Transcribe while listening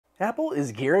Apple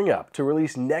is gearing up to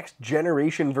release next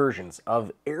generation versions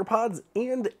of AirPods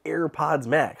and AirPods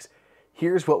Max.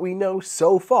 Here's what we know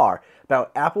so far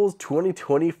about Apple's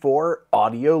 2024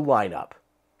 audio lineup.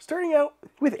 Starting out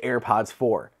with AirPods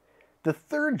 4. The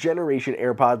third generation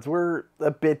AirPods were a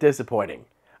bit disappointing.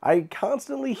 I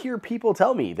constantly hear people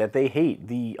tell me that they hate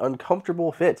the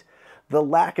uncomfortable fit, the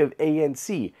lack of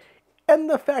ANC, and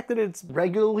the fact that it's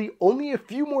regularly only a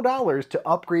few more dollars to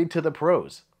upgrade to the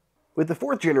Pros. With the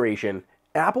fourth generation,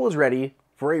 Apple is ready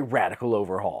for a radical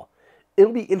overhaul.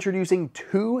 It'll be introducing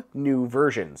two new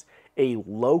versions, a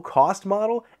low-cost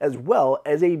model as well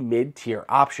as a mid-tier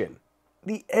option.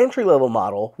 The entry-level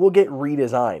model will get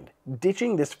redesigned,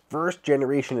 ditching this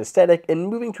first-generation aesthetic and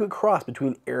moving to a cross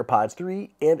between AirPods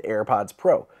 3 and AirPods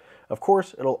Pro. Of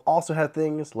course, it'll also have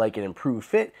things like an improved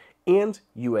fit and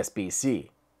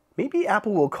USB-C. Maybe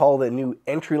Apple will call the new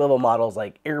entry-level models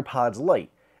like AirPods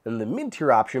Lite, and the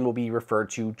mid-tier option will be referred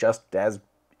to just as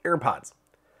AirPods.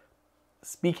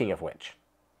 Speaking of which,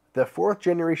 the fourth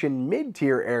generation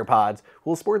mid-tier AirPods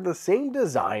will sport the same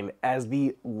design as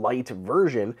the Lite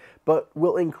version, but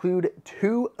will include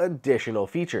two additional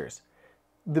features.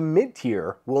 The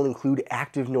mid-tier will include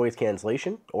active noise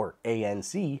cancellation, or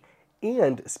ANC,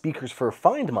 and speakers for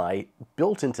Find My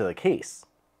built into the case.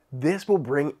 This will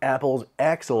bring Apple's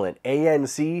excellent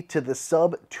ANC to the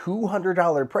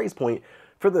sub-$200 price point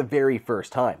for the very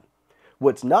first time.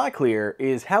 What's not clear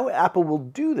is how Apple will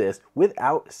do this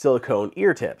without silicone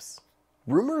ear tips.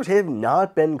 Rumors have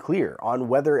not been clear on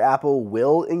whether Apple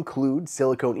will include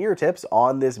silicone ear tips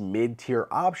on this mid-tier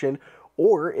option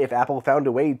or if Apple found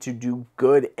a way to do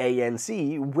good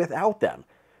ANC without them.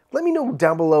 Let me know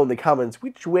down below in the comments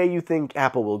which way you think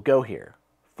Apple will go here.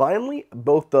 Finally,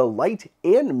 both the Lite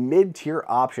and mid-tier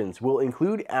options will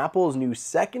include Apple's new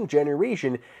second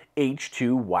generation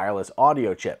H2 wireless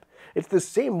audio chip. It's the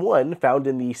same one found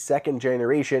in the second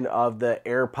generation of the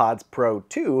AirPods Pro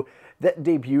 2 that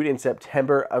debuted in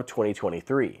September of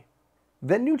 2023.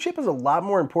 That new chip is a lot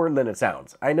more important than it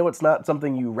sounds. I know it's not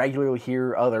something you regularly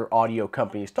hear other audio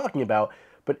companies talking about,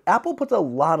 but Apple puts a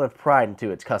lot of pride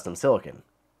into its custom silicon.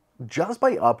 Just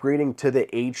by upgrading to the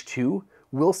H2,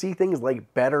 we'll see things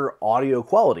like better audio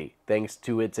quality thanks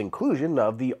to its inclusion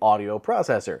of the audio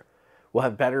processor. We'll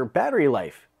have better battery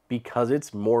life because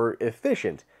it's more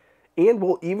efficient. And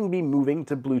we'll even be moving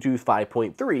to Bluetooth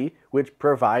 5.3, which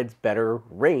provides better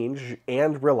range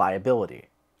and reliability.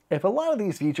 If a lot of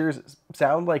these features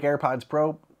sound like AirPods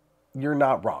Pro, you're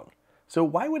not wrong. So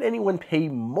why would anyone pay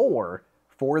more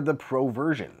for the Pro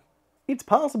version? It's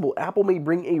possible Apple may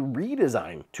bring a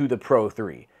redesign to the Pro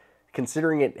 3,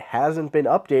 considering it hasn't been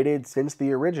updated since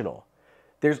the original.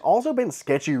 There's also been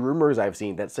sketchy rumors I've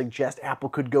seen that suggest Apple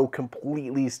could go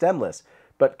completely stemless,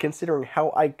 but considering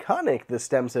how iconic the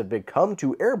stems have become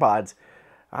to AirPods,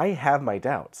 I have my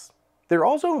doubts. There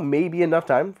also may be enough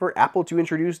time for Apple to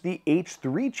introduce the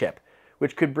H3 chip,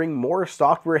 which could bring more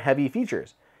software-heavy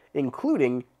features,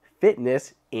 including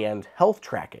fitness and health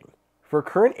tracking. For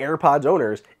current AirPods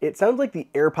owners, it sounds like the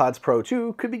AirPods Pro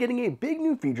 2 could be getting a big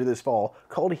new feature this fall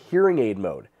called Hearing Aid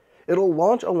Mode. It'll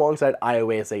launch alongside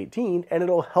iOS 18, and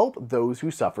it'll help those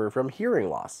who suffer from hearing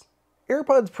loss.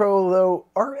 AirPods Pro, though,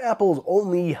 aren't Apple's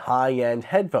only high-end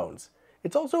headphones.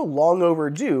 It's also long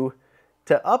overdue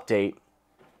to update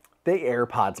the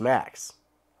AirPods Max.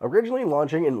 Originally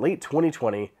launching in late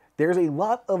 2020, there's a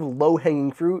lot of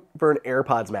low-hanging fruit for an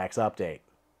AirPods Max update.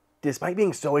 Despite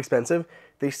being so expensive,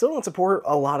 they still don't support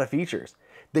a lot of features.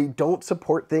 They don't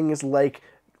support things like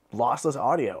lossless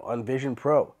audio on Vision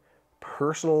Pro,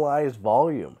 personalized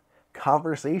volume,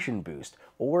 conversation boost,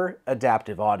 or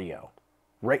adaptive audio.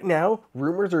 Right now,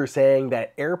 rumors are saying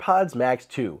that AirPods Max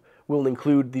 2 will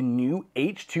include the new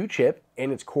H2 chip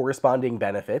and its corresponding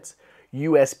benefits,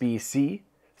 USB-C,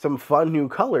 some fun new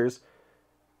colors,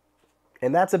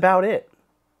 and that's about it.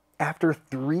 After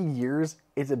 3 years,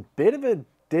 it's a bit of a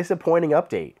disappointing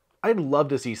update. I'd love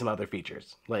to see some other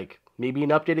features, like maybe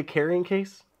an updated carrying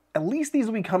case. At least these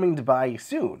will be coming to buy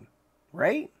soon,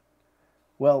 right?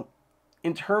 Well,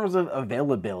 in terms of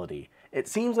availability, it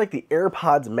seems like the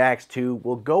AirPods Max 2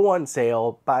 will go on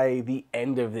sale by the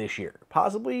end of this year,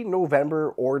 possibly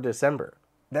November or December.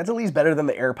 That's at least better than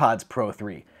the AirPods Pro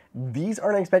 3. These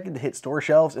aren't expected to hit store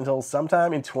shelves until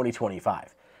sometime in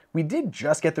 2025. We did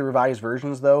just get the revised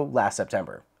versions though last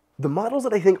September. The models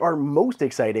that I think are most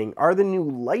exciting are the new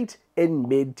Lite and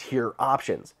mid-tier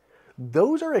options.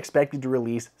 Those are expected to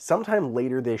release sometime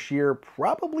later this year,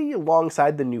 probably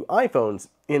alongside the new iPhones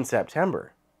in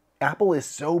September. Apple is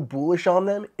so bullish on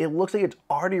them, it looks like it's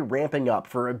already ramping up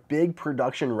for a big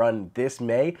production run this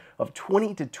May of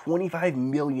 20 to 25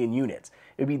 million units.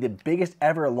 It would be the biggest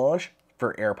ever launch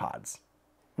for AirPods?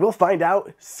 We'll find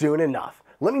out soon enough.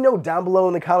 Let me know down below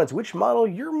in the comments which model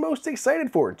you're most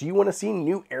excited for. Do you want to see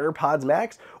new AirPods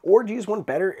Max, or do you just want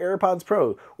better AirPods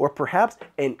Pro, or perhaps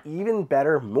an even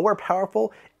better, more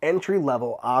powerful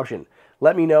entry-level option?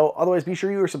 Let me know. Otherwise, be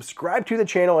sure you are subscribed to the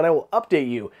channel and I will update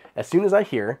you as soon as I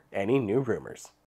hear any new rumors.